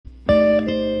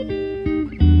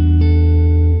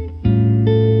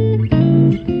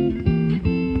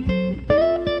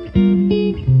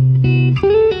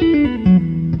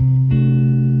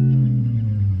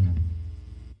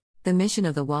mission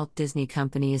of the Walt Disney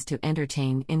Company is to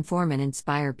entertain, inform, and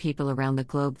inspire people around the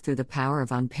globe through the power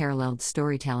of unparalleled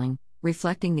storytelling,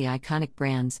 reflecting the iconic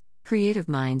brands, creative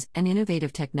minds, and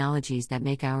innovative technologies that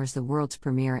make ours the world's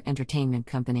premier entertainment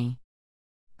company.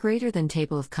 Greater than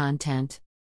table of content.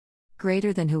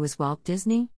 Greater than who is Walt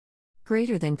Disney?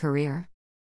 Greater than career.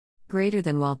 Greater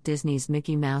than Walt Disney's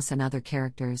Mickey Mouse and other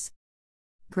characters.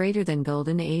 Greater than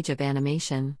golden age of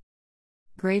animation.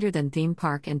 Greater than theme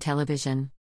park and television.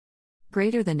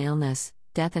 Greater than illness,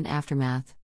 death and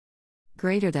aftermath.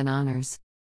 Greater than honors.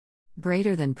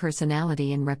 Greater than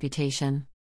personality and reputation.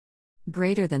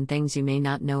 Greater than things you may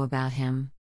not know about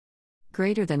him.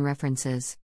 Greater than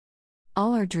references.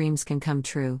 All our dreams can come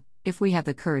true, if we have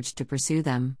the courage to pursue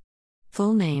them.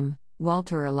 Full name,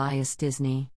 Walter Elias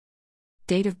Disney.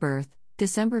 Date of birth,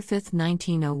 December 5,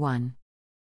 1901.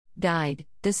 Died,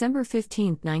 December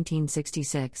 15,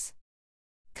 1966.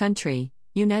 Country,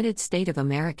 United States of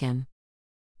America.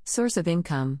 Source of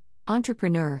income,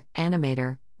 entrepreneur,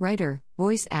 animator, writer,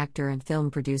 voice actor and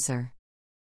film producer.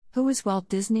 Who is Walt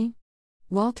Disney?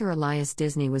 Walter Elias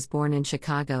Disney was born in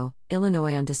Chicago,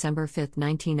 Illinois on December 5,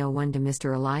 1901 to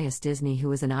Mr. Elias Disney, who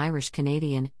was an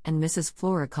Irish-Canadian, and Mrs.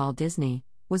 Flora Call Disney,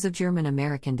 was of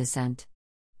German-American descent.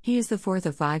 He is the fourth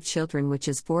of 5 children, which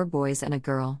is 4 boys and a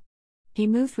girl. He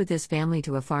moved with his family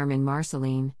to a farm in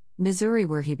Marceline, Missouri,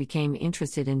 where he became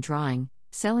interested in drawing,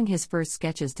 selling his first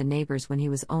sketches to neighbors when he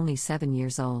was only 7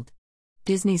 years old.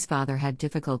 Disney's father had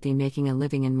difficulty making a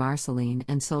living in Marceline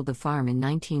and sold the farm in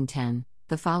 1910.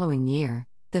 The following year,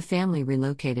 the family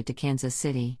relocated to Kansas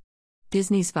City.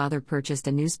 Disney's father purchased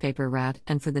a newspaper route,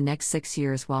 and for the next 6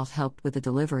 years Walt helped with the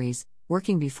deliveries,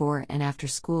 working before and after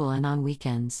school and on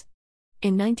weekends.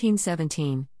 In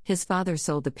 1917, his father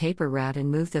sold the paper route and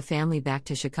moved the family back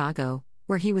to Chicago,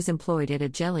 where he was employed at a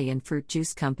jelly and fruit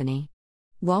juice company.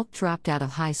 Walt dropped out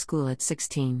of high school at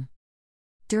 16.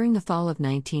 During the fall of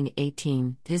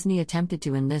 1918, Disney attempted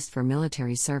to enlist for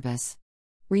military service.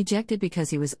 Rejected because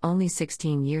he was only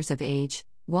 16 years of age,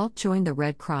 Walt joined the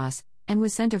Red Cross, and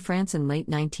was sent to France in late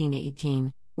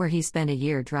 1918, where he spent a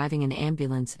year driving an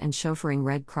ambulance and chauffeuring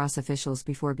Red Cross officials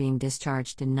before being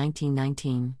discharged in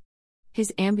 1919.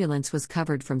 His ambulance was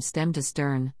covered from stem to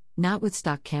stern, not with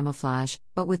stock camouflage,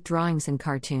 but with drawings and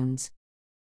cartoons.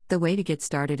 The way to get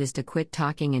started is to quit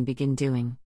talking and begin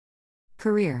doing.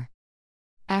 Career.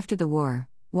 After the war,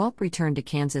 Walt returned to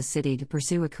Kansas City to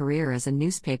pursue a career as a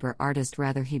newspaper artist.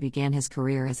 Rather, he began his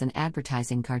career as an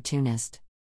advertising cartoonist.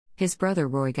 His brother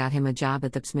Roy got him a job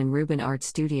at the Psman Rubin Art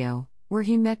Studio, where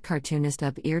he met cartoonist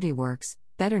Ub Irdie Works,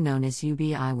 better known as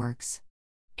UBI Works.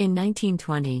 In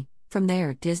 1920, from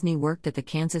there Disney worked at the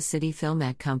Kansas City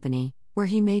Filmat Company, where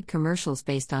he made commercials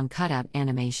based on cutout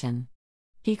animation.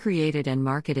 He created and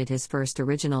marketed his first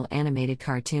original animated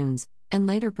cartoons, and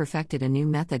later perfected a new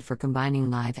method for combining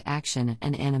live action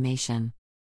and animation.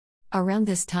 Around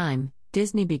this time,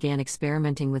 Disney began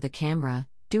experimenting with a camera,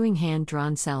 doing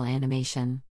hand-drawn cell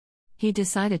animation. He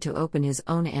decided to open his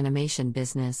own animation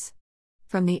business.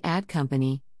 From the ad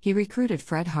company, he recruited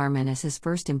Fred Harmon as his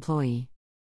first employee.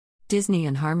 Disney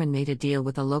and Harmon made a deal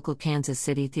with a local Kansas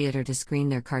City theater to screen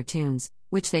their cartoons,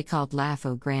 which they called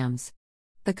Laugh-O-Grams.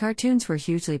 The cartoons were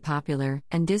hugely popular,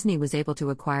 and Disney was able to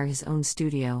acquire his own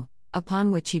studio, upon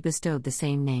which he bestowed the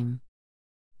same name.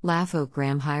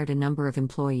 Laugh-O-Gram hired a number of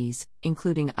employees,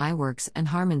 including iWorks and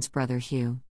Harmon's brother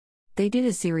Hugh. They did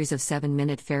a series of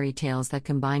 7-minute fairy tales that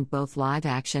combined both live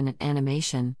action and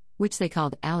animation, which they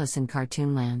called Alice in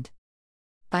Cartoonland.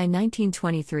 By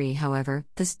 1923, however,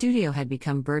 the studio had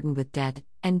become burdened with debt,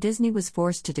 and Disney was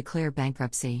forced to declare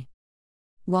bankruptcy.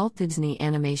 Walt Disney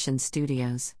Animation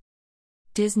Studios.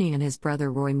 Disney and his brother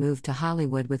Roy moved to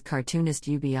Hollywood with cartoonist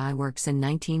UBI Works in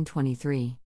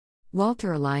 1923.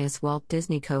 Walter Elias Walt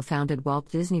Disney co-founded Walt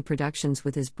Disney Productions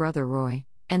with his brother Roy,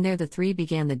 and there the three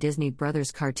began the Disney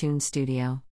Brothers Cartoon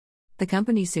Studio. The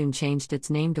company soon changed its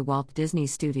name to Walt Disney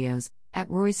Studios, at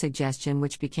Roy's suggestion,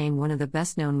 which became one of the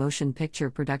best-known motion picture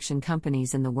production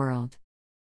companies in the world.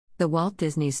 The Walt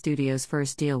Disney Studios'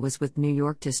 first deal was with New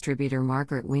York distributor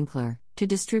Margaret Winkler, to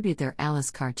distribute their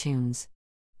Alice cartoons.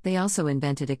 They also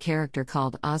invented a character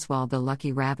called Oswald the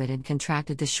Lucky Rabbit and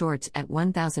contracted the shorts at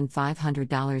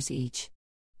 $1,500 each.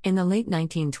 In the late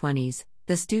 1920s,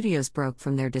 the studios broke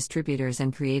from their distributors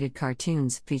and created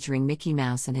cartoons featuring Mickey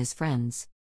Mouse and his friends.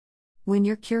 When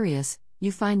you're curious,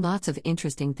 you find lots of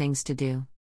interesting things to do.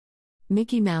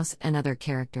 Mickey Mouse and other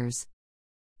characters.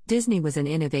 Disney was an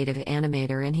innovative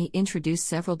animator, and he introduced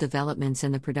several developments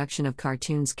in the production of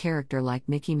cartoons character like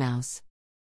Mickey Mouse.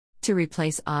 To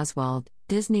replace Oswald,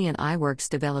 Disney and iWorks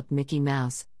developed Mickey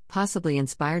Mouse, possibly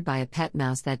inspired by a pet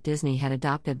mouse that Disney had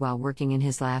adopted while working in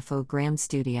his Laugh-O-Gram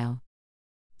studio.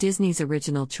 Disney's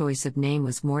original choice of name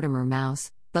was Mortimer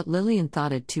Mouse, but Lillian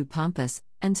thought it too pompous,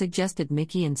 and suggested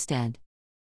Mickey instead.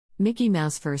 Mickey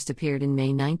Mouse first appeared in May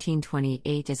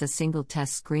 1928 as a single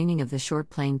test screening of the short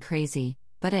Plane Crazy,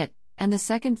 but it, and the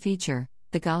second feature,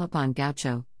 The Galopin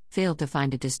Gaucho, failed to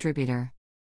find a distributor.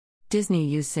 Disney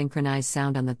used synchronized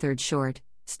sound on the third short,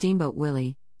 Steamboat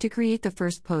Willie, to create the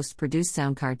first post-produced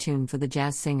sound cartoon for the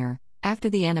jazz singer. After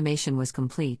the animation was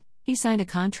complete, he signed a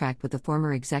contract with the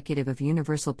former executive of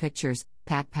Universal Pictures,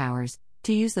 Pat Powers,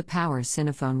 to use the Powers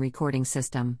Cinephone recording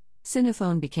system.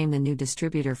 Cinephone became the new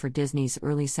distributor for Disney's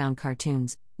early sound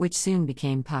cartoons, which soon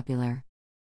became popular.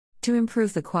 To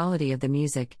improve the quality of the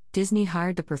music, Disney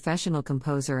hired the professional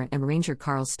composer and arranger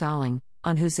Carl Stalling,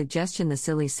 on whose suggestion the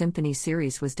Silly Symphony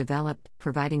series was developed,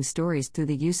 providing stories through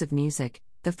the use of music.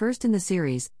 The first in the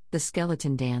series, The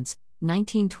Skeleton Dance,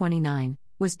 1929,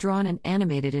 was drawn and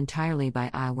animated entirely by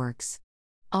iWorks.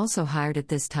 Also hired at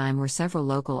this time were several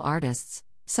local artists,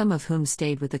 some of whom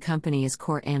stayed with the company as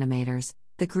core animators.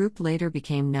 The group later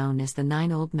became known as the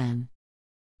Nine Old Men.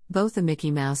 Both the Mickey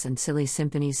Mouse and Silly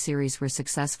Symphony series were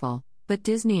successful, but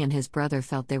Disney and his brother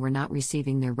felt they were not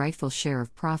receiving their rightful share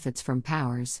of profits from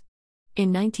Powers.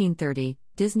 In 1930,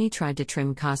 Disney tried to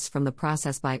trim costs from the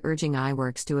process by urging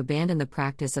iWorks to abandon the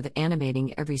practice of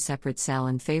animating every separate cell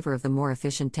in favor of the more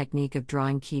efficient technique of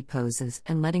drawing key poses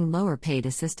and letting lower-paid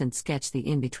assistants sketch the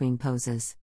in-between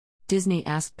poses. Disney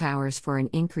asked Powers for an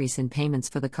increase in payments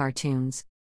for the cartoons.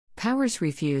 Powers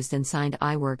refused and signed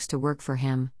iWorks to work for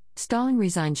him. Stalling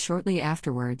resigned shortly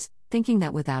afterwards, thinking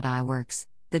that without iWorks,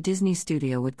 the Disney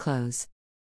studio would close.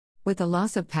 With the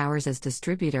loss of Powers as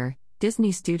distributor,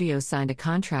 Disney Studios signed a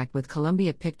contract with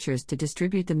Columbia Pictures to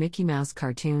distribute the Mickey Mouse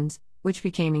cartoons, which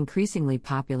became increasingly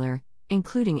popular,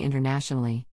 including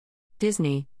internationally.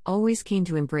 Disney, always keen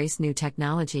to embrace new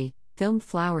technology, filmed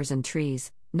Flowers and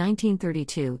Trees,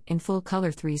 1932, in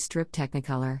full-color 3-strip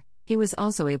Technicolor. He was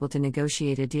also able to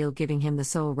negotiate a deal giving him the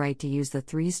sole right to use the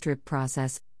 3-strip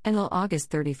process, until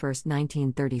August 31,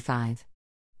 1935.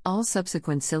 All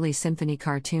subsequent Silly Symphony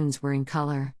cartoons were in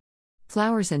color.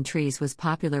 Flowers and Trees was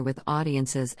popular with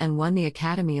audiences and won the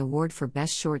Academy Award for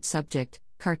Best Short Subject,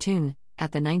 Cartoon,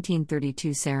 at the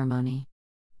 1932 ceremony.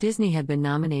 Disney had been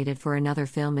nominated for another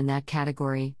film in that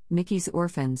category, Mickey's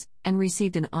Orphans, and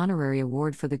received an honorary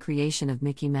award for the creation of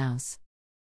Mickey Mouse.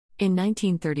 In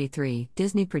 1933,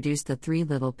 Disney produced The Three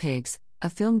Little Pigs, a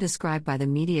film described by the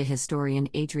media historian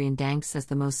Adrian Danks as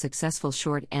the most successful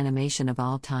short animation of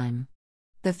all time.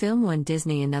 The film won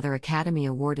Disney another Academy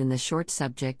Award in the Short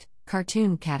Subject,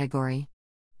 Cartoon category.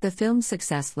 The film's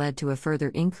success led to a further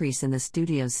increase in the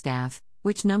studio's staff,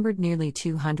 which numbered nearly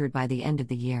 200 by the end of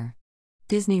the year.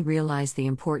 Disney realized the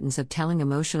importance of telling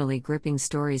emotionally gripping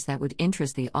stories that would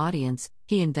interest the audience.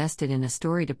 He invested in a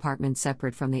story department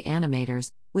separate from the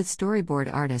animators, with storyboard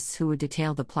artists who would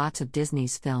detail the plots of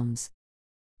Disney's films.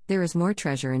 There is more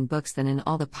treasure in books than in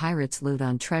all the pirates' loot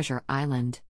on Treasure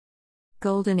Island.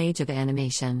 Golden Age of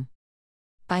Animation.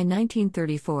 By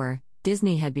 1934,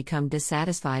 Disney had become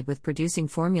dissatisfied with producing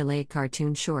formulaic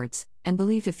cartoon shorts, and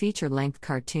believed a feature-length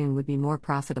cartoon would be more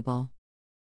profitable.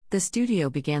 The studio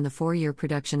began the 4-year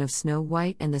production of Snow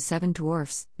White and the Seven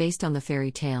Dwarfs, based on the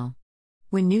fairy tale.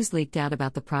 When news leaked out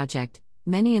about the project,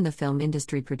 many in the film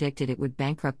industry predicted it would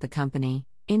bankrupt the company.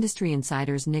 Industry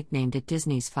insiders nicknamed it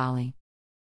Disney's Folly.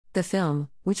 The film,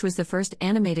 which was the first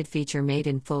animated feature made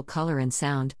in full color and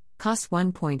sound, cost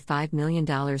 $1.5 million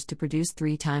to produce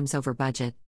 3 times over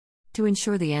budget. To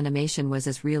ensure the animation was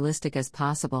as realistic as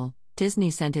possible, Disney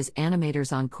sent his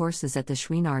animators on courses at the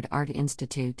Chouinard Art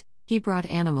Institute. He brought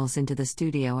animals into the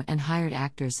studio and hired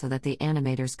actors so that the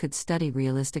animators could study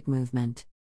realistic movement.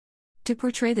 To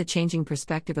portray the changing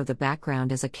perspective of the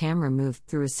background as a camera moved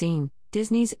through a scene,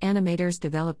 Disney's animators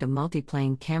developed a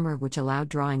multiplane camera which allowed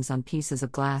drawings on pieces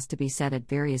of glass to be set at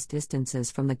various distances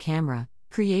from the camera,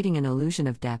 creating an illusion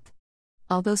of depth.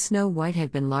 Although Snow White had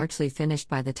been largely finished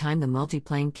by the time the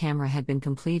multiplane camera had been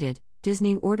completed,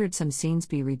 Disney ordered some scenes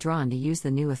be redrawn to use the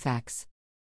new effects.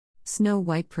 Snow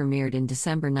White premiered in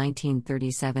December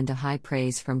 1937 to high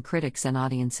praise from critics and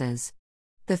audiences.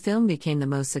 The film became the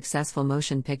most successful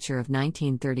motion picture of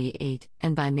 1938,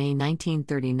 and by May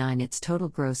 1939 its total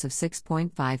gross of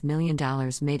 $6.5 million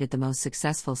made it the most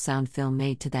successful sound film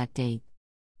made to that date.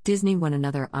 Disney won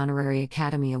another honorary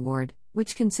Academy Award,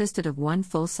 which consisted of 1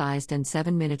 full-sized and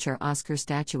 7 miniature Oscar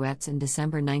statuettes in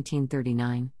December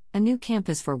 1939. A new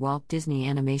campus for Walt Disney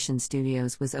Animation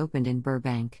Studios was opened in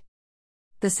Burbank.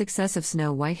 The success of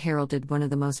Snow White heralded one of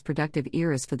the most productive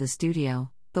eras for the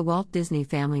studio. The Walt Disney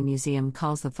Family Museum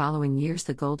calls the following years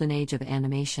the Golden Age of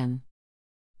Animation.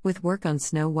 With work on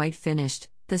Snow White finished,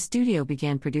 The studio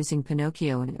began producing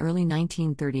Pinocchio in early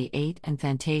 1938 and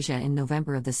Fantasia in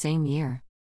November of the same year.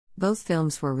 Both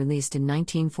films were released in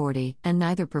 1940, and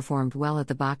neither performed well at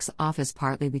the box office,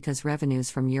 partly because revenues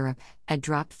from Europe had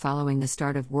dropped following the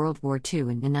start of World War II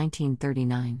in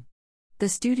 1939. The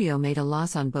studio made a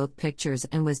loss on both pictures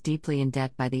and was deeply in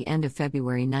debt by the end of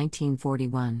February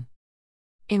 1941.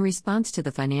 In response to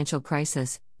the financial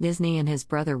crisis, Disney and his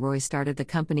brother Roy started the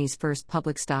company's first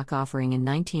public stock offering in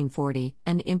 1940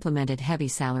 and implemented heavy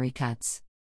salary cuts.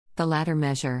 The latter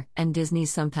measure, and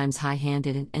Disney's sometimes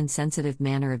high-handed and insensitive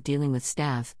manner of dealing with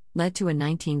staff, led to a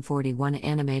 1941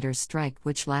 animators' strike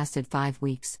which lasted 5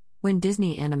 weeks, when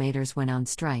Disney animators went on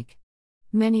strike.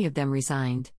 Many of them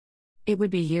resigned. It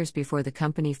would be years before the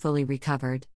company fully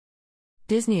recovered.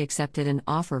 Disney accepted an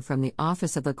offer from the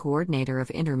Office of the Coordinator of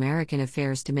Inter-American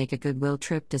Affairs to make a goodwill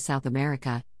trip to South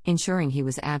America, ensuring he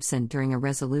was absent during a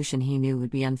resolution he knew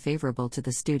would be unfavorable to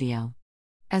the studio.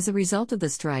 As a result of the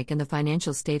strike and the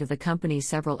financial state of the company,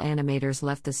 several animators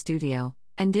left the studio,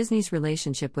 and Disney's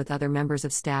relationship with other members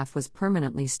of staff was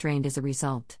permanently strained as a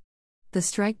result. The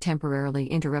strike temporarily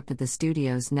interrupted the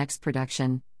studio's next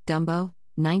production, Dumbo,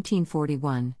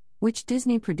 1941, which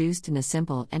Disney produced in a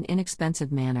simple and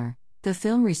inexpensive manner. The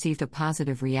film received a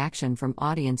positive reaction from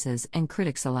audiences and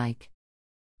critics alike.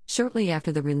 Shortly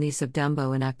after the release of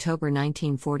Dumbo in October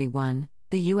 1941,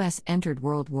 the U.S. entered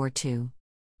World War II.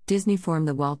 Disney formed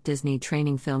the Walt Disney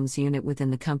Training Films unit within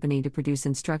the company to produce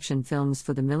instruction films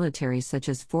for the military, such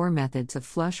as 4 methods of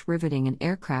flush riveting and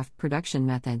aircraft production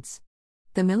methods.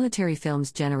 The military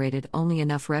films generated only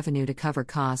enough revenue to cover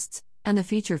costs, and the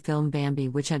feature film Bambi,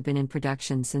 which had been in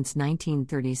production since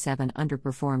 1937,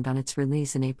 underperformed on its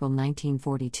release in April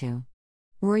 1942.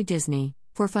 Roy Disney,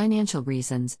 for financial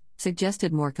reasons,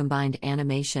 suggested more combined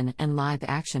animation and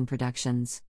live-action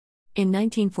productions. In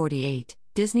 1948,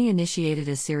 Disney initiated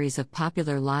a series of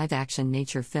popular live-action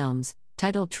nature films,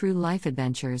 titled True Life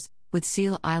Adventures, with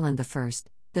Seal Island the first.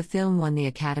 The film won the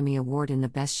Academy Award in the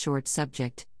Best Short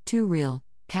Subject, Too Real,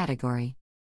 category.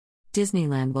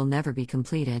 Disneyland will never be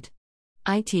completed.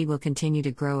 IT will continue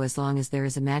to grow as long as there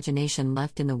is imagination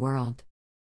left in the world.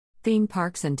 Theme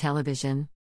parks and television.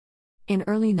 In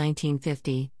early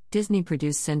 1950, Disney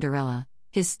produced Cinderella,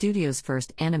 his studio's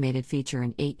first animated feature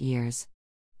in 8 years.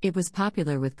 It was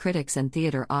popular with critics and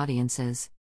theater audiences.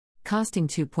 Costing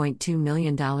 $2.2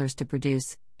 million to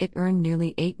produce, it earned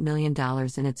nearly $8 million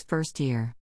in its first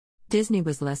year. Disney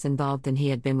was less involved than he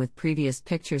had been with previous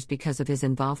pictures because of his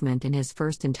involvement in his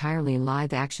first entirely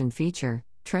live-action feature,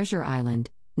 Treasure Island,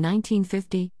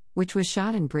 1950, which was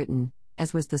shot in Britain,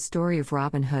 as was the story of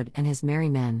Robin Hood and His Merry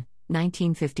Men,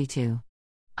 1952.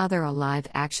 Other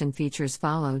live-action features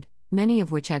followed, many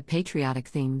of which had patriotic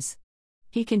themes.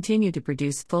 He continued to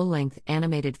produce full-length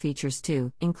animated features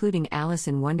too, including Alice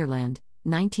in Wonderland,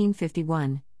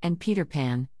 1951, and Peter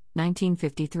Pan,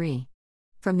 1953.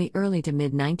 From the early to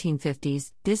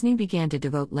mid-1950s, Disney began to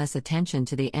devote less attention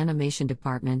to the animation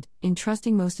department,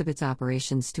 entrusting most of its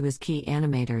operations to his key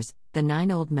animators, the 9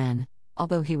 Old Men,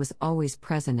 although he was always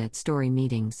present at story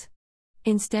meetings.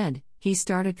 Instead, he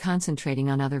started concentrating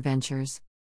on other ventures.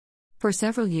 For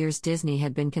several years, Disney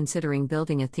had been considering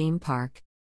building a theme park.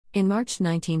 In March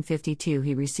 1952,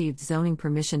 he received zoning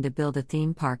permission to build a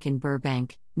theme park in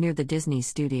Burbank, near the Disney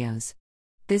Studios.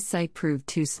 This site proved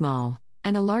too small,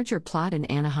 and a larger plot in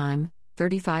Anaheim,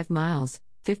 35 miles,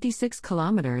 56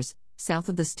 kilometers, south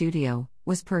of the studio,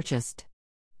 was purchased.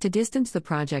 To distance the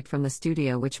project from the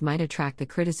studio, which might attract the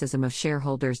criticism of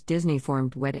shareholders, Disney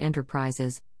formed WED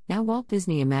Enterprises, now Walt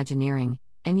Disney Imagineering,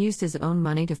 and used his own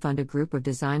money to fund a group of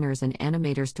designers and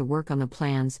animators to work on the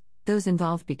plans. Those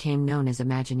involved became known as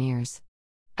Imagineers.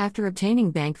 After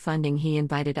obtaining bank funding, he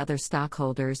invited other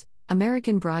stockholders,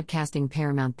 American Broadcasting,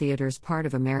 Paramount Theaters, part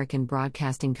of American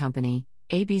Broadcasting Company,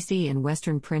 ABC, and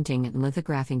Western Printing and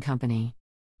Lithographing Company.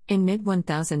 In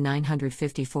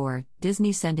mid-1954,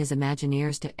 Disney sent his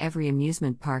Imagineers to every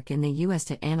amusement park in the U.S.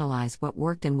 to analyze what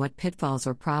worked and what pitfalls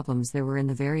or problems there were in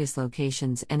the various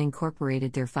locations, and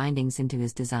incorporated their findings into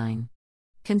his design.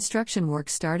 Construction work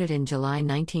started in July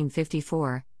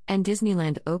 1954, and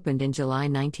Disneyland opened in July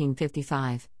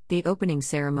 1955. The opening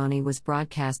ceremony was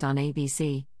broadcast on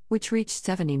ABC, which reached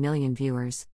 70 million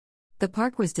viewers. The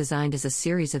park was designed as a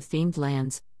series of themed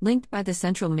lands, linked by the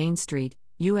central Main Street,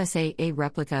 USA, a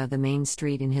replica of the Main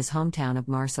Street in his hometown of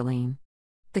Marceline.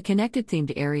 The connected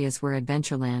themed areas were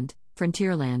Adventureland,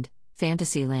 Frontierland,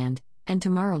 Fantasyland, and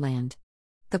Tomorrowland.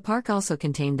 The park also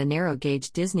contained the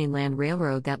narrow-gauge Disneyland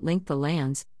Railroad that linked the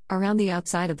lands. Around the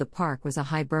outside of the park was a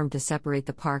high berm to separate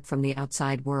the park from the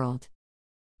outside world.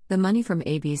 The money from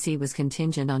ABC was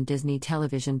contingent on Disney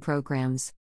television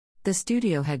programs. The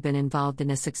studio had been involved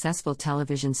in a successful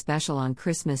television special on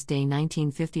Christmas Day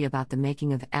 1950 about the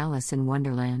making of Alice in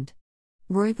Wonderland.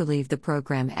 Roy believed the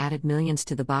program added millions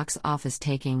to the box office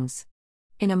takings.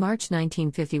 In a March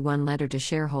 1951 letter to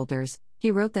shareholders, he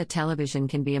wrote that television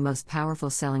can be a most powerful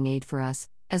selling aid for us,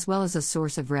 as well as a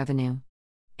source of revenue.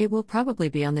 It will probably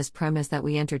be on this premise that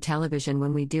we enter television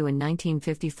when we do in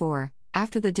 1954,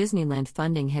 after the Disneyland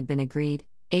funding had been agreed.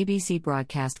 ABC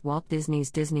broadcast Walt Disney's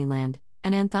Disneyland,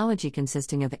 an anthology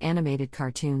consisting of animated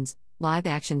cartoons,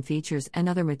 live-action features and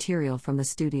other material from the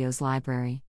studio's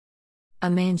library. A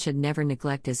man should never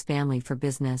neglect his family for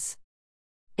business.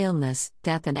 Illness,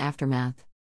 death and aftermath.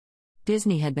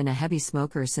 Disney had been a heavy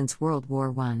smoker since World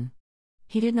War I.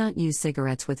 He did not use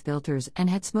cigarettes with filters and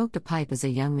had smoked a pipe as a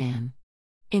young man.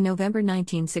 In November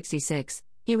 1966,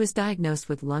 he was diagnosed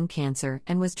with lung cancer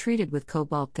and was treated with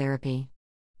cobalt therapy.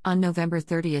 On November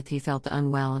 30 he felt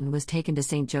unwell and was taken to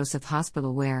St. Joseph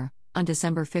Hospital where, on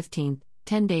December 15,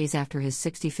 10 days after his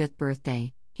 65th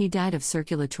birthday, he died of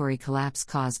circulatory collapse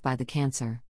caused by the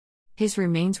cancer. His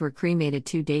remains were cremated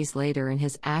 2 days later and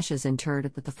his ashes interred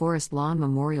at the Forest Lawn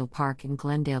Memorial Park in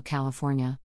Glendale,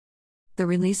 California. The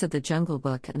release of The Jungle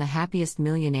Book and The Happiest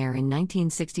Millionaire in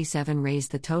 1967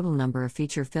 raised the total number of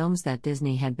feature films that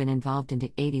Disney had been involved in to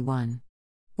 81.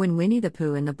 When Winnie the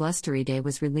Pooh and the Blustery Day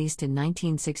was released in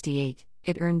 1968,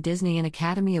 it earned Disney an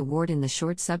Academy Award in the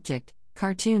Short Subject,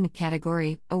 Cartoon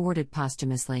category, awarded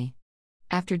posthumously.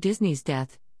 After Disney's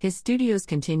death, his studios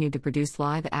continued to produce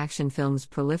live-action films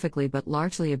prolifically but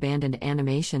largely abandoned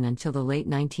animation until the late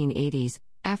 1980s,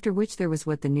 after which there was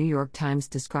what the New York Times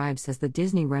describes as the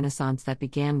Disney Renaissance that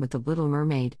began with The Little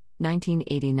Mermaid,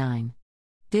 1989.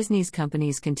 Disney's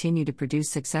companies continue to produce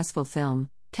successful film,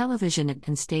 television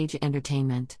and stage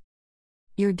entertainment.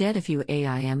 You're dead if you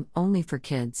AIM, only for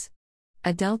kids.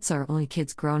 Adults are only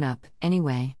kids grown up,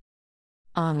 anyway.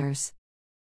 Honors.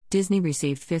 Disney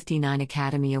received 59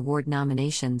 Academy Award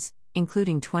nominations,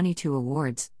 including 22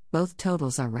 awards, both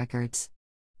totals are records.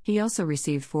 He also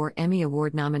received 4 Emmy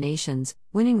Award nominations,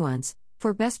 winning once,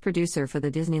 for Best Producer for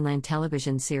the Disneyland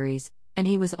television series, and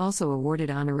he was also awarded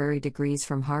honorary degrees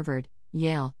from Harvard,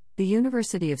 Yale, the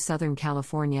University of Southern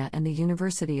California and the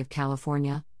University of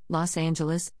California, Los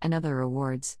Angeles, and other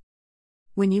awards.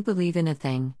 When you believe in a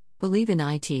thing, believe in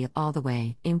it all the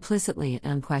way, implicitly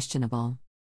and unquestionable.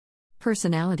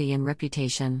 Personality and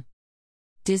reputation.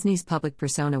 Disney's public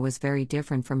persona was very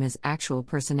different from his actual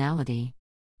personality.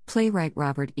 Playwright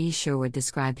Robert E. Sherwood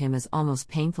described him as almost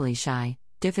painfully shy,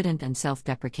 diffident and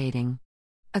self-deprecating.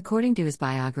 According to his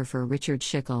biographer Richard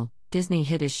Schickel, Disney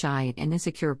hid his shy and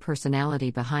insecure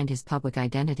personality behind his public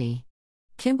identity.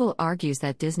 Kimball argues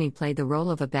that Disney played the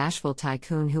role of a bashful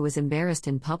tycoon who was embarrassed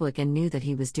in public and knew that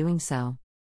he was doing so.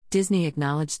 Disney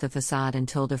acknowledged the facade and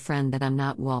told a friend that I'm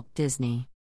not Walt Disney.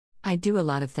 I do a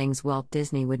lot of things Walt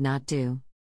Disney would not do.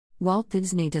 Walt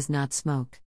Disney does not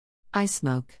smoke. I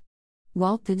smoke.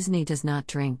 Walt Disney does not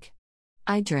drink.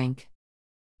 I drink.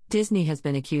 Disney has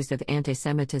been accused of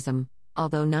anti-Semitism,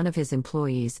 although none of his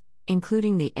employees,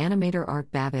 including the animator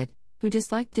Art Babbitt, who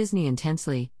disliked Disney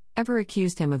intensely, ever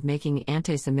accused him of making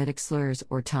anti-Semitic slurs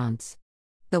or taunts.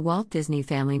 The Walt Disney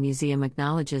Family Museum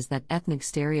acknowledges that ethnic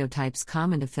stereotypes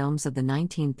common to films of the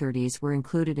 1930s were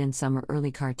included in some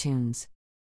early cartoons.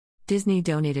 Disney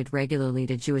donated regularly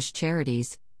to Jewish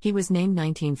charities. He was named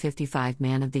 1955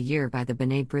 Man of the Year by the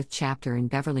B'nai B'rith chapter in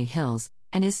Beverly Hills,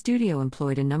 and his studio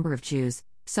employed a number of Jews,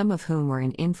 some of whom were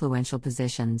in influential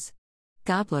positions.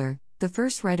 Gobler, the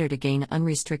first writer to gain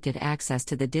unrestricted access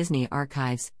to the Disney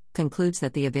archives, concludes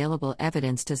that the available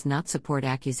evidence does not support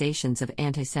accusations of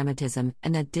anti-Semitism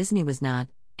and that Disney was not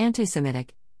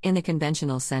anti-Semitic, in the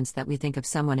conventional sense that we think of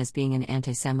someone as being an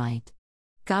anti-Semite.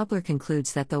 Gobler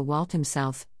concludes that though Walt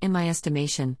himself, in my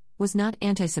estimation, was not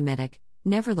anti-Semitic,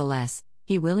 nevertheless,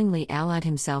 he willingly allied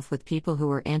himself with people who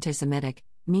were anti-Semitic,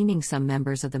 meaning some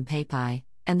members of the PAPI,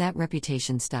 and that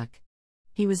reputation stuck.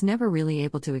 He was never really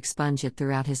able to expunge it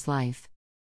throughout his life.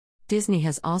 Disney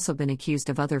has also been accused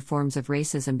of other forms of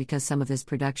racism because some of his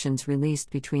productions released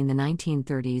between the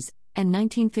 1930s and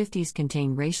 1950s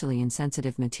contain racially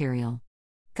insensitive material.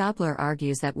 Gobler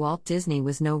argues that Walt Disney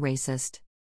was no racist.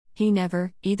 He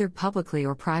never, either publicly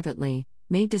or privately,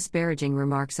 made disparaging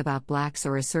remarks about blacks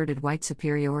or asserted white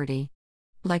superiority.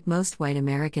 Like most white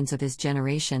Americans of his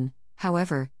generation,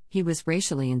 however, he was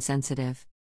racially insensitive.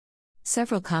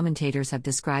 Several commentators have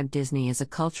described Disney as a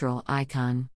cultural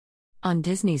icon. On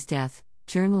Disney's death,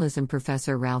 journalism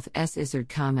professor Ralph S. Izard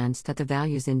comments that the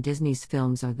values in Disney's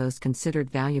films are those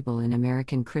considered valuable in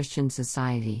American Christian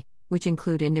society, which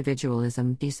include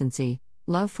individualism, decency,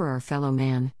 love for our fellow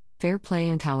man, fair play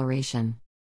and toleration.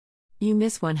 You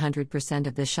miss 100%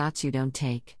 of the shots you don't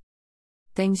take.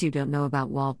 Things you don't know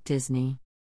about Walt Disney.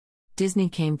 Disney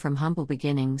came from humble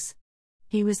beginnings.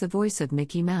 He was the voice of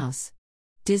Mickey Mouse.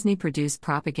 Disney produced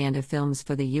propaganda films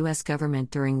for the U.S. government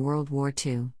during World War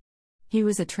II. He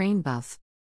was a train buff.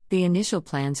 The initial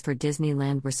plans for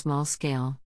Disneyland were small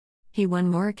scale. He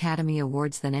won more Academy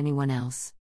Awards than anyone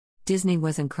else. Disney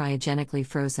wasn't cryogenically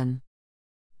frozen.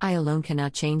 I alone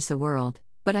cannot change the world,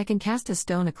 but I can cast a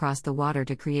stone across the water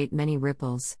to create many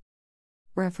ripples.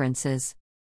 References: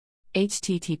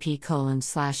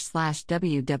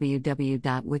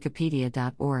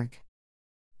 http://www.wikipedia.org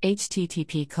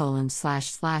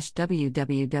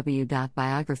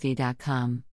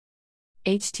http://www.biography.com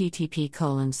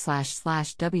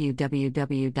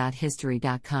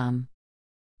http://www.history.com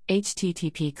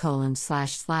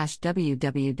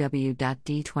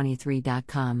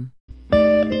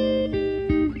http://www.d23.com